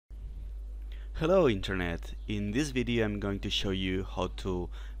Hello Internet! In this video I'm going to show you how to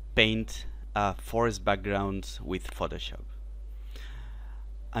paint a forest background with Photoshop.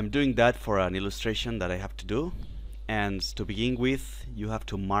 I'm doing that for an illustration that I have to do, and to begin with you have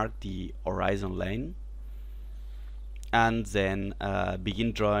to mark the horizon line and then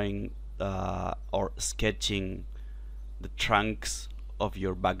begin drawing or sketching the trunks of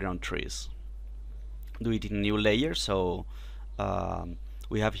your background trees. Do it in a new layer, so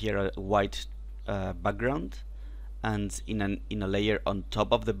we have here a white background, and in a layer on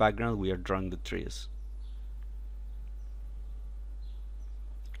top of the background we are drawing the trees.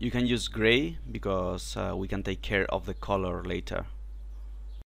 You can use gray because we can take care of the color later.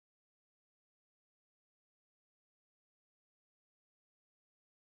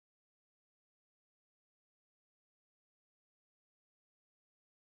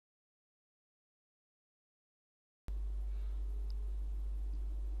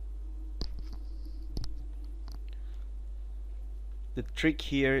 The trick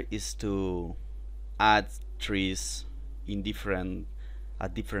here is to add trees in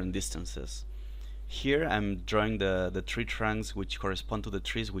at different distances. Here I'm drawing the tree trunks which correspond to the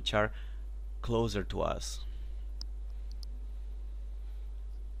trees which are closer to us.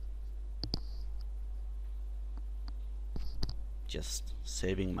 Just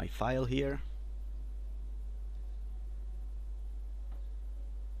saving my file here.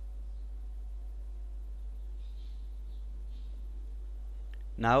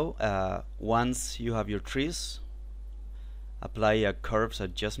 Now, once you have your trees, apply a curves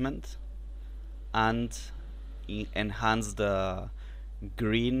adjustment and enhance the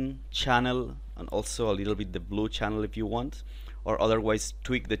green channel and also a little bit the blue channel if you want, or otherwise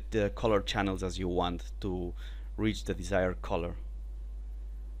tweak the color channels as you want to reach the desired color.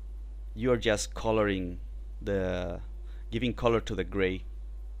 You are just coloring giving color to the gray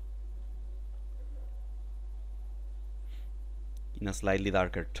in a slightly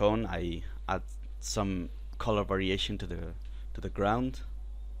darker tone. I add some color variation to the ground.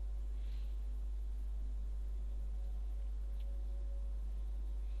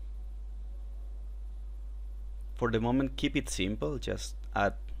 For the moment, keep it simple. Just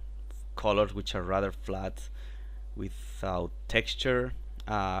add colors which are rather flat without texture.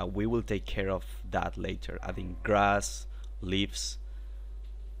 We will take care of that later, adding grass, leaves,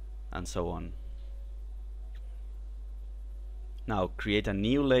 and so on. Now create a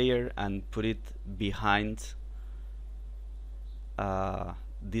new layer and put it behind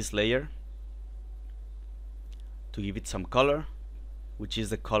this layer to give it some color, which is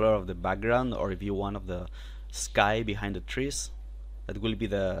the color of the background, or if you want, of the sky behind the trees. That will be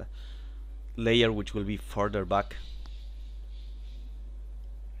the layer which will be further back.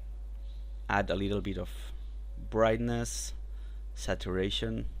 Add a little bit of brightness,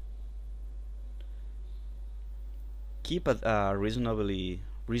 saturation. Keep a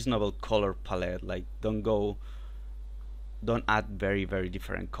reasonable color palette. Like don't add very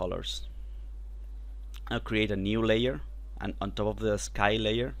different colors. I'll create a new layer, and on top of the sky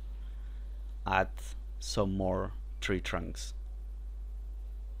layer add some more tree trunks.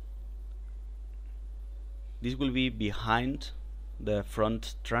 This will be behind the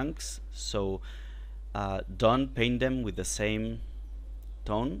front trunks, so don't paint them with the same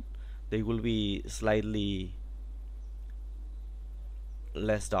tone. They will be slightly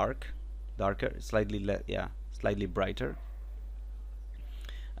less darker, slightly brighter,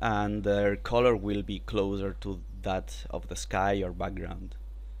 and their color will be closer to that of the sky or background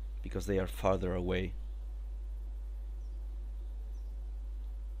because they are farther away.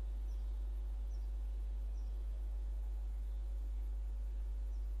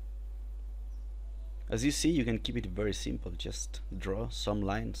 As you see, you can keep it very simple. Just draw some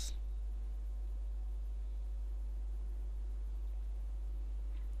lines.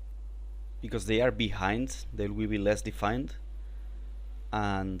 Because they are behind, they will be less defined,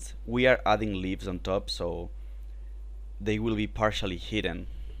 and we are adding leaves on top, so they will be partially hidden.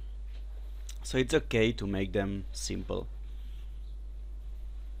 So it's okay to make them simple.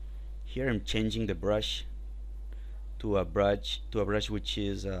 Here I'm changing the brush to a brush which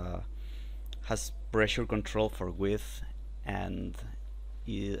is has pressure control for width, and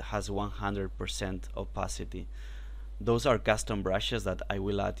it has 100% opacity. Those are custom brushes that I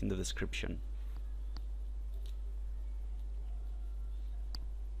will add in the description.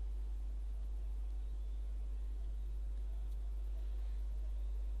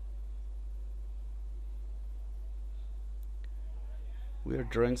 We are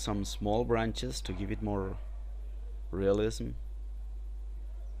drawing some small branches to give it more realism.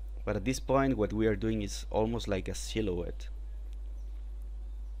 But at this point what we are doing is almost like a silhouette.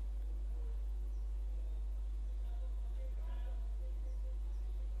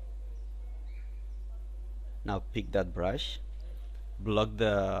 Now pick that brush, block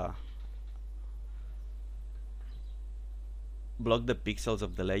the pixels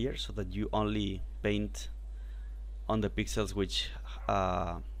of the layer so that you only paint on the pixels which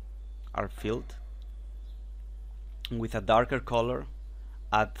are filled. And with a darker color,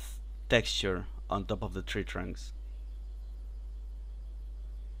 add texture on top of the tree trunks.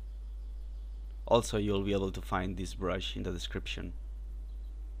 Also, you'll be able to find this brush in the description.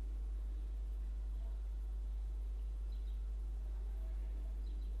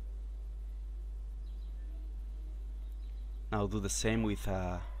 Now do the same with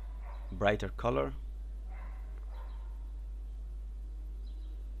a brighter color.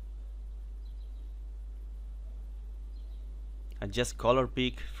 And just color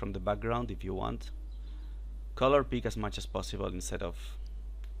pick from the background if you want. Color pick as much as possible instead of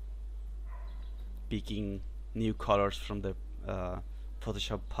picking new colors from the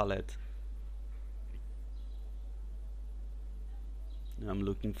Photoshop palette. I'm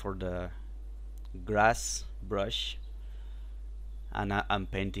looking for the grass brush, and I'm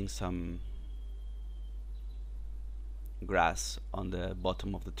painting some grass on the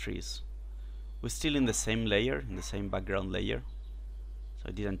bottom of the trees. We're still in the same layer, in the same background layer, so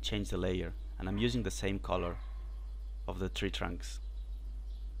I didn't change the layer, and I'm using the same color of the tree trunks.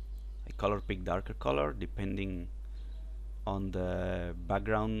 I color pick darker color depending on the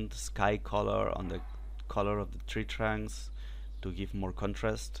background sky color, on the color of the tree trunks, to give more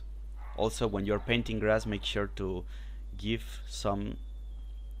contrast. Also, when you're painting grass, make sure to give some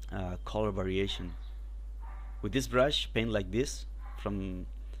color variation. With this brush, paint like this from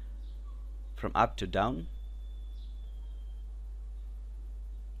up to down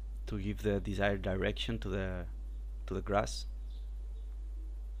to give the desired direction to the grass.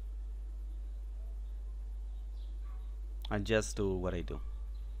 And just do what I do.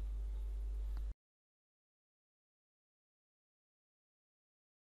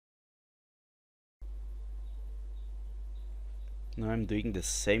 Now I'm doing the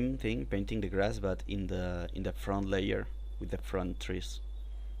same thing, painting the grass, but in the front layer with the front trees.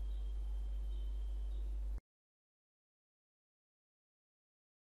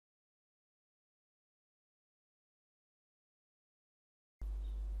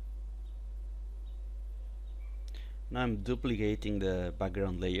 Now I'm duplicating the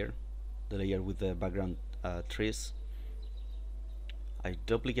background layer, the layer with the background trees. I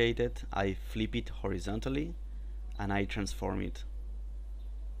duplicate it, I flip it horizontally, and I transform it.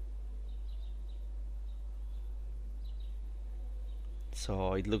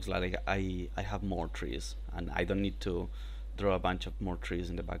 So it looks like I have more trees, and I don't need to draw a bunch of more trees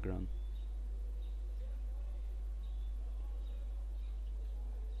in the background.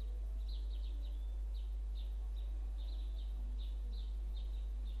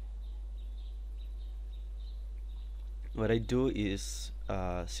 What I do is,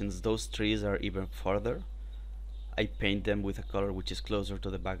 since those trees are even further, I paint them with a color which is closer to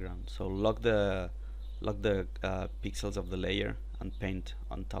the background. So lock the pixels of the layer and paint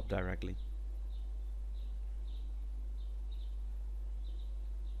on top directly.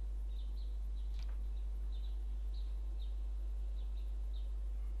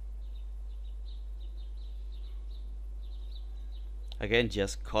 Again,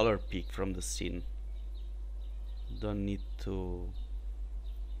 just color pick from the scene. Don't need to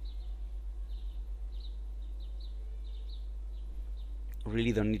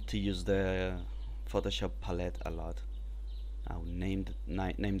really don't need to use the Photoshop palette a lot. Now name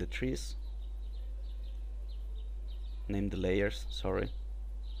the trees, name the layers, sorry,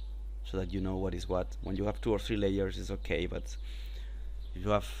 so that you know what is what. When you have 2 or 3 layers it's okay, but if you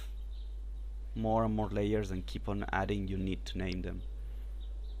have more and more layers and keep on adding, you need to name them.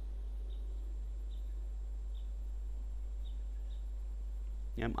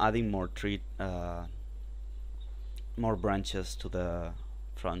 I'm adding more more branches to the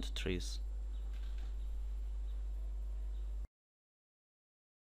front trees.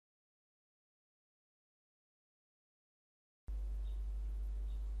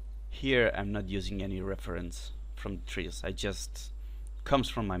 Here I'm not using any reference from the trees. I just comes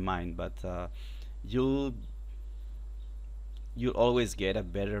from my mind, but you'll always get a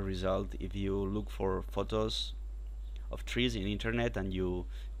better result if you look for photos of trees in internet and you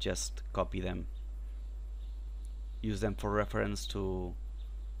just copy them. Use them for reference to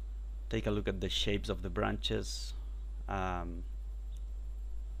take a look at the shapes of the branches, the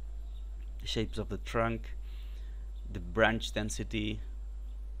shapes of the trunk, the branch density.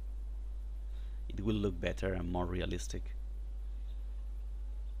 It will look better and more realistic.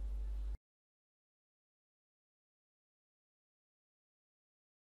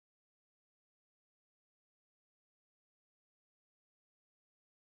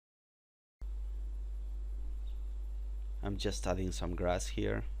 I'm just adding some grass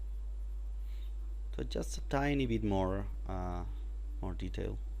here, so just a tiny bit more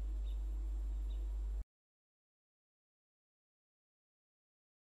detail.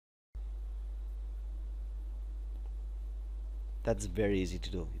 That's very easy to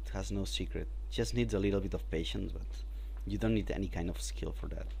do. It has no secret. Just needs a little bit of patience, but you don't need any kind of skill for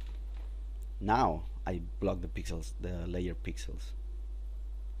that. Now I block the pixels, the layer pixels.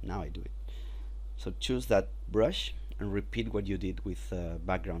 Now I do it. So choose that brush and repeat what you did with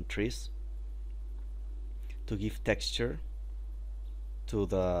background trees to give texture to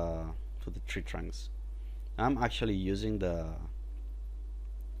the tree trunks. I'm actually using the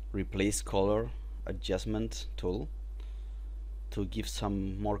replace color adjustment tool to give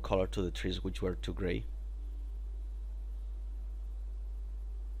some more color to the trees which were too gray.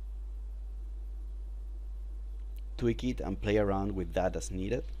 Tweak it and play around with that as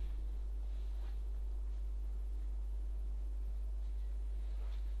needed.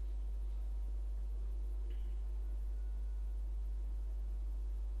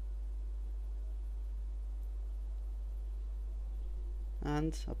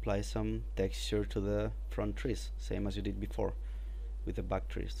 And apply some texture to the front trees, same as you did before with the back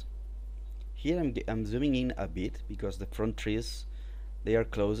trees. Here I'm zooming in a bit because the front trees, they are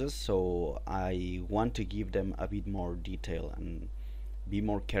closest, so I want to give them a bit more detail and be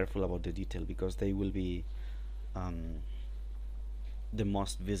more careful about the detail because they will be the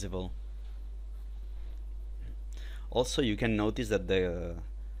most visible. Also, you can notice that the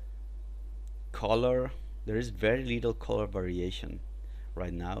color, there is very little color variation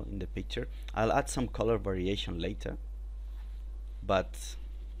right now in the picture. I'll add some color variation later, but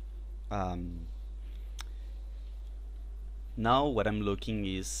now what I'm looking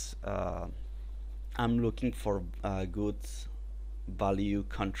is I'm looking for good value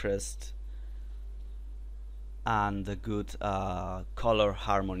contrast and a good color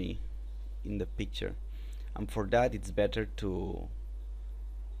harmony in the picture, and for that it's better to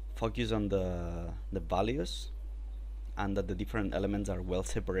focus on the values and that the different elements are well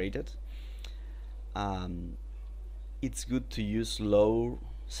separated. It's good to use low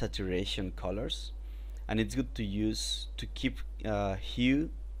saturation colors, and it's good to use to keep hue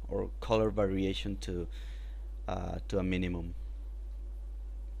or color variation to a minimum.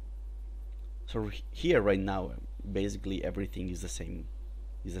 So here right now basically everything is the same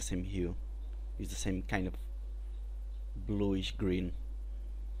hue, is the same kind of bluish green.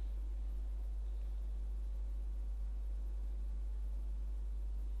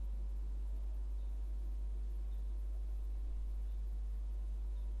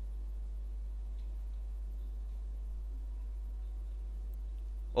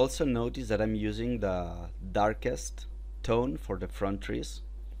 Also notice that I'm using the darkest tone for the front trees.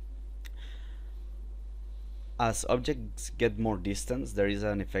 As objects get more distance, there is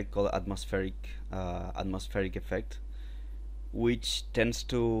an effect called atmospheric effect, which tends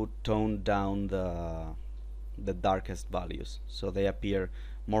to tone down the darkest values, so they appear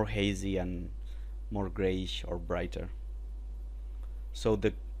more hazy and more grayish or brighter. So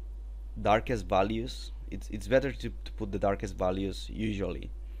the darkest values, it's better to put the darkest values usually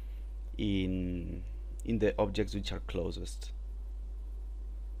in the objects which are closest.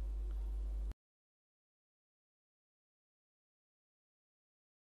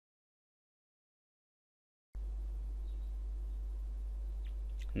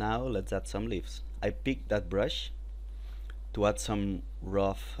 Now let's add some leaves. I picked that brush to add some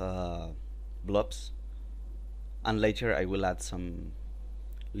rough blobs, and later I will add some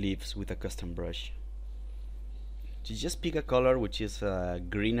leaves with a custom brush. So just pick a color which is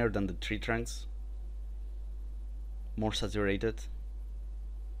greener than the tree trunks, more saturated.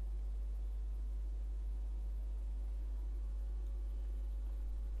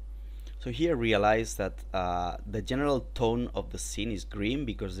 So here realize that the general tone of the scene is green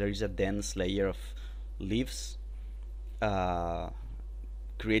because there is a dense layer of leaves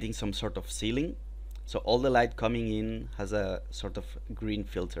creating some sort of ceiling. So all the light coming in has a sort of green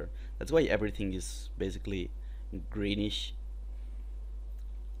filter. That's why everything is basically greenish.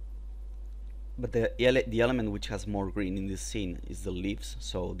 But the element which has more green in this scene is the leaves,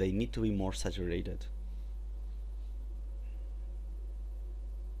 so they need to be more saturated.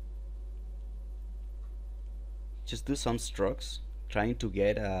 Just do some strokes, trying to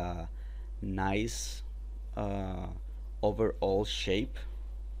get a nice overall shape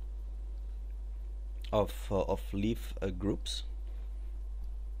of leaf groups.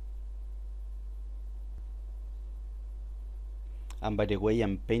 And by the way,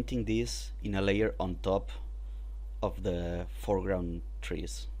 I'm painting this in a layer on top of the foreground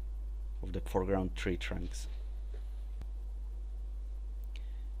trees, of the foreground tree trunks.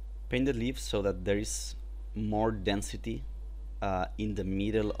 Paint the leaves so that there is more density in the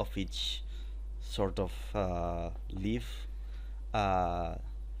middle of each sort of uh, leaf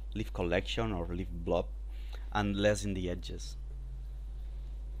collection or leaf blob, and less in the edges.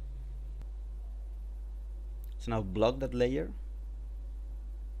 So now block that layer,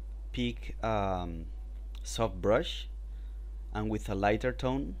 pick soft brush, and with a lighter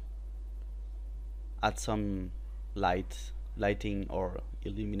tone add some lighting or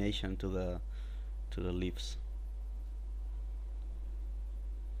illumination to the leaves.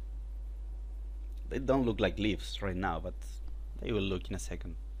 They don't look like leaves right now, but they will look in a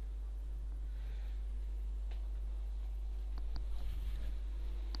second.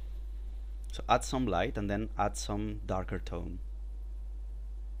 So add some light and then add some darker tone.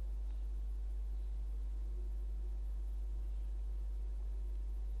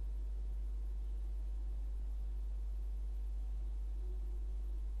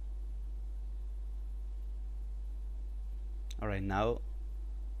 Alright, now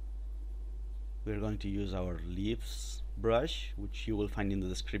we're going to use our leaves brush, which you will find in the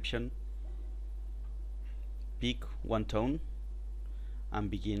description. Pick one tone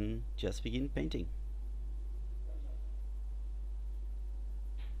and just begin painting.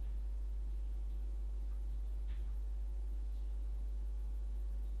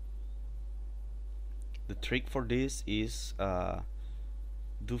 The trick for this is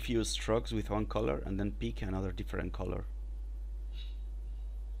do few strokes with one color and then pick another different color.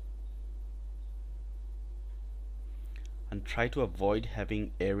 And try to avoid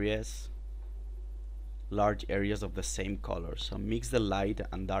having large areas of the same color. So mix the light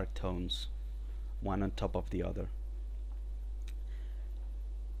and dark tones one on top of the other.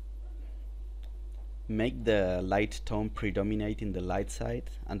 Make the light tone predominate in the light side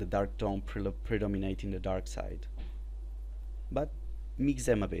and the dark tone predominate in the dark side, but mix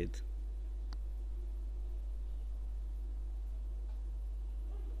them a bit.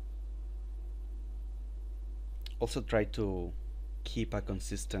 Also try to keep a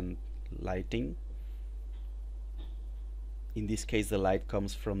consistent lighting. In this case the light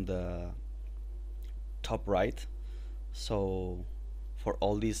comes from the top right, so for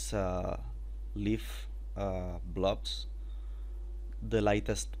all these leaf blobs, the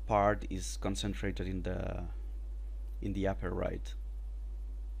lightest part is concentrated in the upper right.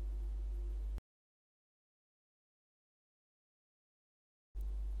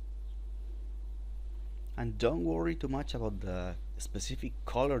 And don't worry too much about the specific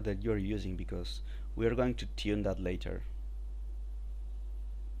color that you are using, because we are going to tune that later.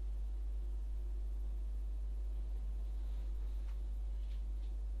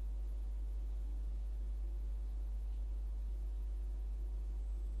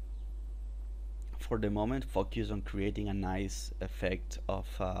 For the moment, focus on creating a nice effect of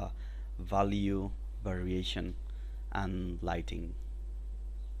value variation and lighting,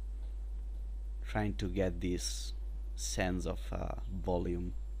 trying to get this sense of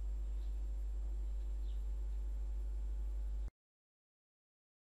volume.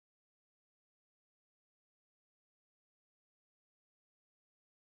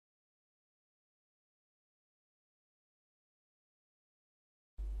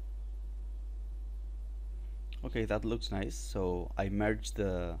 Okay, that looks nice. So I merged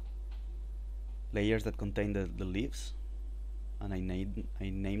the layers that contain the leaves, and I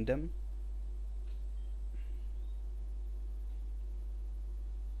named them.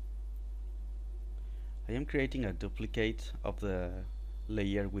 I am creating a duplicate of the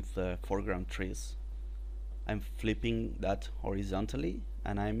layer with the foreground trees. I'm flipping that horizontally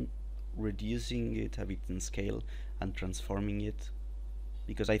and I'm reducing it a bit in scale and transforming it,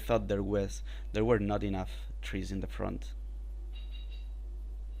 because I thought there were not enough trees in the front.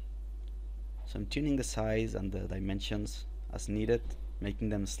 So I'm tuning the size and the dimensions as needed, making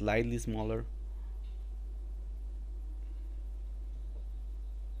them slightly smaller.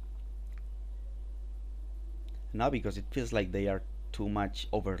 Now, because it feels like they are too much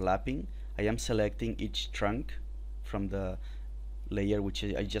overlapping, I am selecting each trunk from the layer which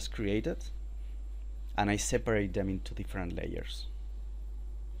I just created, and I separate them into different layers.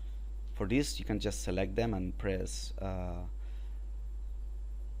 For this, you can just select them and press I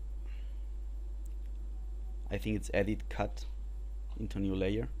think it's edit cut into new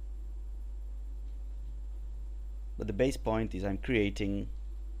layer. But the base point is I'm creating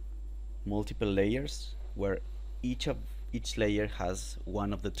multiple layers where each layer has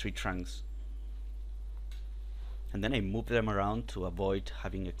one of the three trunks, and then I move them around to avoid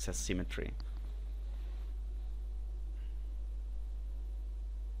having excess symmetry.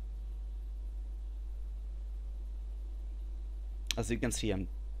 As you can see, I'm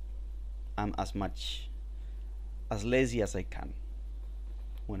I'm as lazy as I can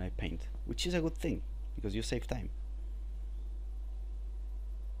when I paint, which is a good thing because you save time.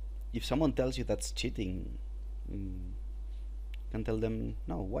 If someone tells you that's cheating, you can tell them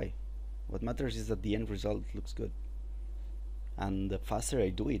no. Why? What matters is that the end result looks good, and the faster I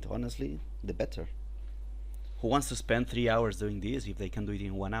do it, honestly, the better. Who wants to spend 3 hours doing this if they can do it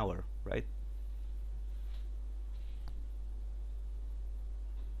in 1 hour, right?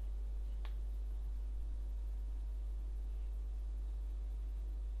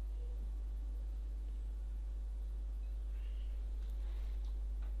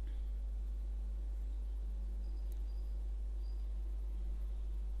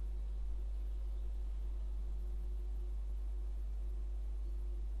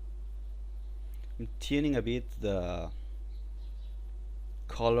 I'm tuning a bit the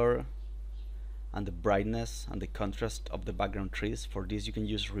color and the brightness and the contrast of the background trees. For this you can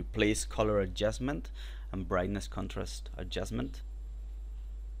use replace color adjustment and brightness contrast adjustment.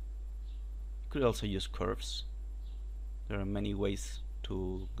 You could also use curves. There are many ways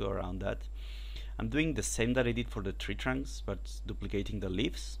to go around that. I'm doing the same that I did for the tree trunks, but duplicating the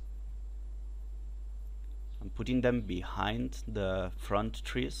leaves. I'm putting them behind the front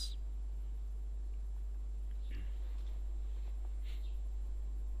trees.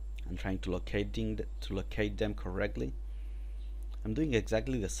 I'm trying to locate them correctly. I'm doing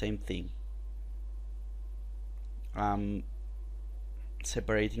exactly the same thing. I'm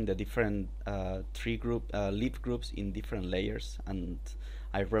separating the different leaf groups in different layers, and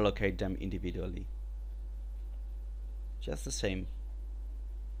I relocate them individually. Just the same.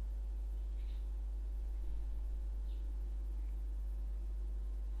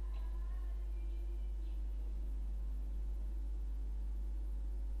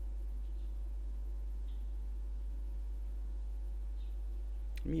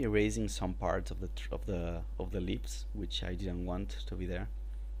 Me erasing some parts of the leaves which I didn't want to be there.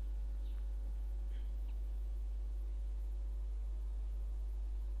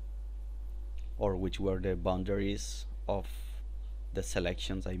 Or which were the boundaries of the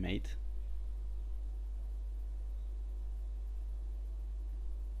selections I made.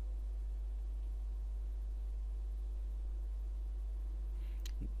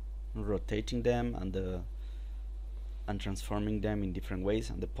 Rotating them and transforming them in different ways,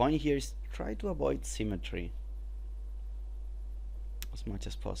 and the point here is try to avoid symmetry as much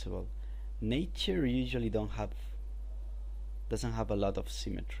as possible. Nature usually doesn't have a lot of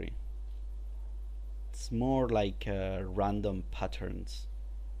symmetry. It's more like random patterns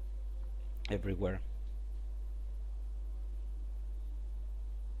everywhere.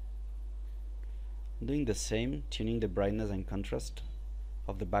 I'm doing the same, tuning the brightness and contrast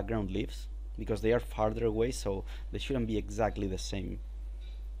of the background leaves, because they are farther away, so they shouldn't be exactly the same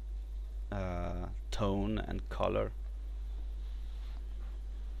tone and color.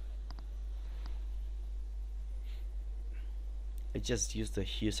 I just used the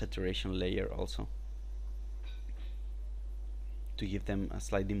hue saturation layer also to give them a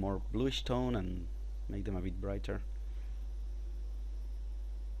slightly more bluish tone and make them a bit brighter.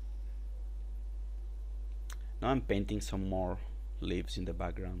 Now I'm painting some more leaves in the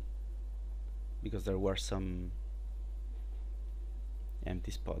background because there were some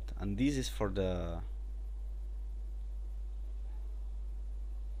empty spot, and this is for the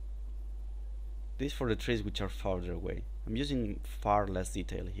trees which are farther away. I'm using far less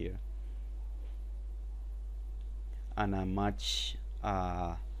detail here and a much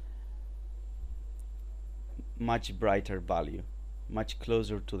brighter value, much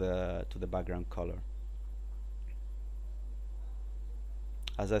closer to the background color.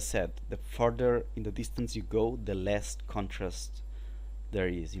 As I said, the further in the distance you go, the less contrast there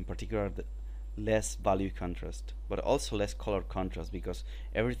is, in particular the less value contrast, but also less color contrast, because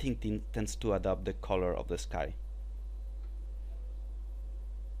everything tends to adopt the color of the sky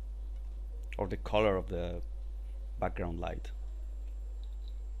or the color of the background light.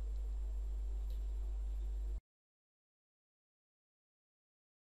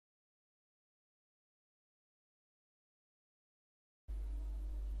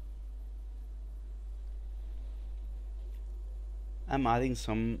 I'm adding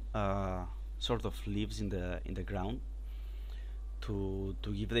some sort of leaves in the ground to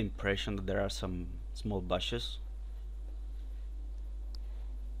give the impression that there are some small bushes.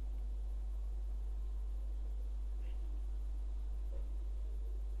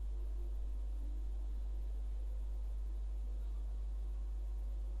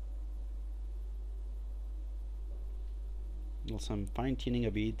 Also, I'm fine-tuning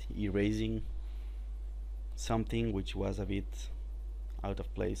a bit, erasing something which was a bit out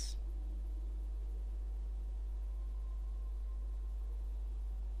of place.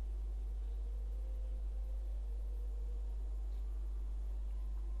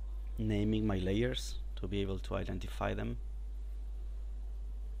 naming my layers to be able to identify them.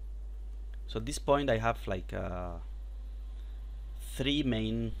 So at this point I have like 3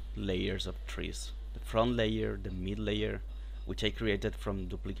 main layers of trees: the front layer, the mid layer, which I created from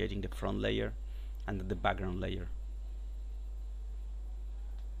duplicating the front layer, and the background layer.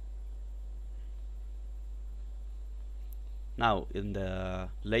 Now in the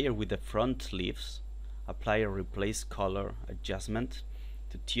layer with the front leaves, apply a replace color adjustment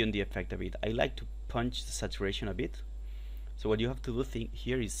to tune the effect a bit. I like to punch the saturation a bit. So what you have to do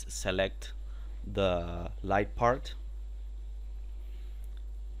here is select the light part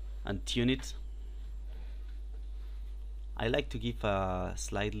and tune it. I like to give a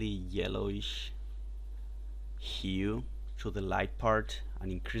slightly yellowish hue to the light part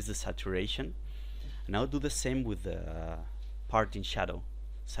and increase the saturation. Now do the same with the part in shadow.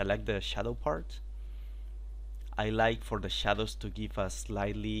 Select the shadow part. I like for the shadows to give a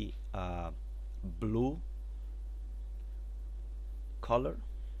slightly blue color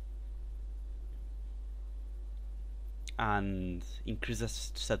and increase the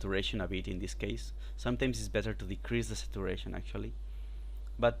saturation a bit in this case. Sometimes it's better to decrease the saturation actually,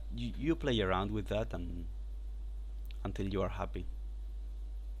 but you play around with that and until you are happy.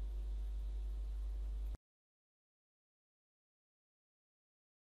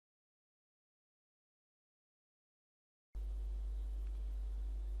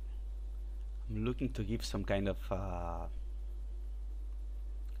 I'm looking to give some kind of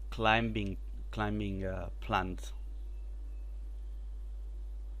climbing plant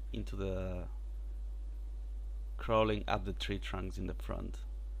into the crawling up the tree trunks in the front.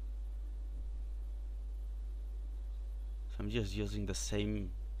 So I'm just using the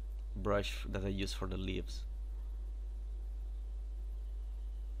same brush that I use for the leaves.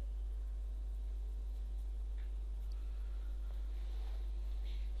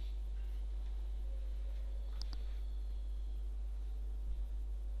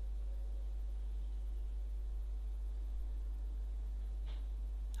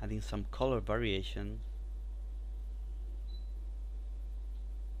 Adding some color variation.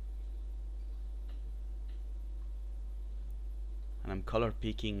 And I'm color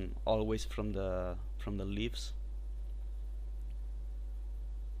picking always from the leaves.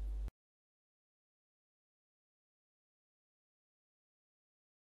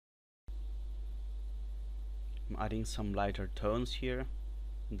 I'm adding some lighter tones here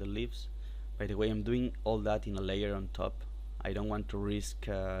in the leaves. By the way, I'm doing all that in a layer on top. I don't want to risk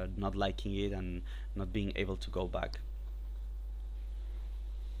not liking it and not being able to go back.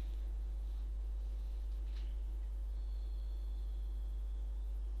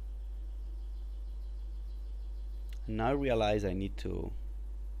 Now I realize I need to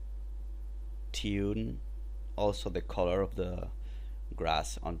tune also the color of the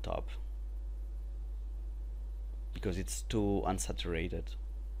grass on top because it's too unsaturated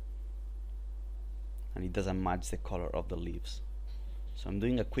and it doesn't match the color of the leaves. So I'm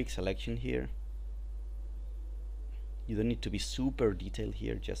doing a quick selection here. You don't need to be super detailed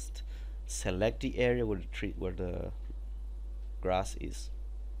here, just select the area where the grass is.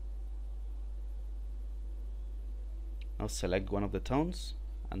 Now select one of the tones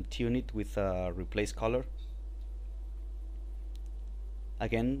and tune it with a replace color.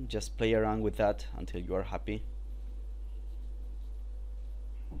 Again, just play around with that until you are happy.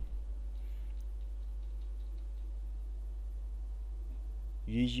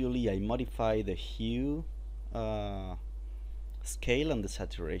 Usually I modify the hue scale and the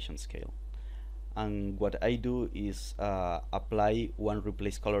saturation scale, and what I do is apply one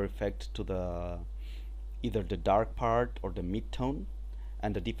replace color effect to the either the dark part or the mid-tone,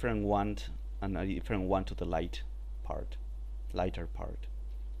 and a different one to the lighter part.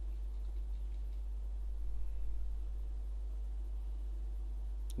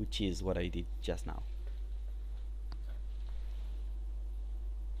 Which is what I did just now.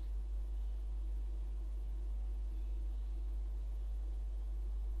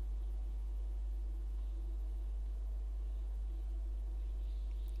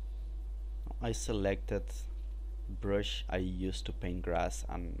 I selected brush I used to paint grass,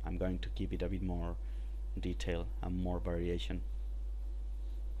 and I'm going to give it a bit more detail and more variation.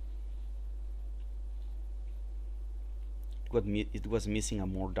 It was missing a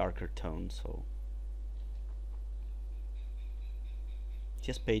more darker tone, so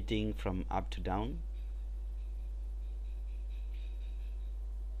just painting from up to down.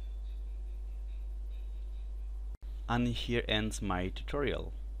 And here ends my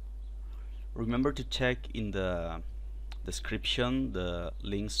tutorial. Remember to check in the description the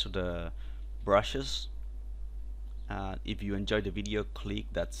links to the brushes If you enjoyed the video, click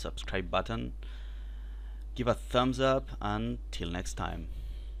that subscribe button, give a thumbs up, and till next time.